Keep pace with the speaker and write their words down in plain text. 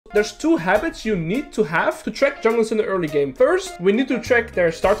there's 2 habits you need to have to track junglers in the early game. First, we need to track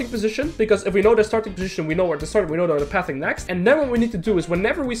their starting position, because if we know their starting position, we know where to start, we know where they're pathing next. And then what we need to do is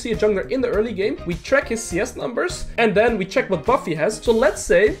whenever we see a jungler in the early game, we track his CS numbers, and then we check what buff he has. So let's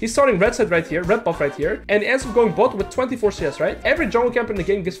say he's starting red side right here, red buff right here, and he ends up going bot with 24 CS, right? Every jungle camp in the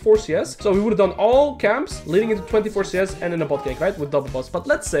game gets 4 CS, so we would have done all camps leading into 24 CS and in a bot gank, right? With double buffs. But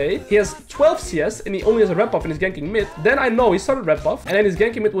let's say he has 12 CS and he only has a red buff and he's ganking mid, then I know he started red buff, and then he's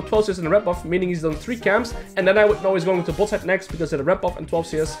ganking mid with 12 CS and a red buff, meaning he's done 3 camps, and then I would know he's going to bot side next because he had a red buff and 12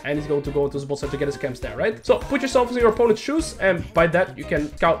 CS, and he's going to go into his bot side to get his camps there, right? So put yourself in your opponent's shoes, and by that you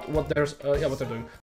can scout what they're doing.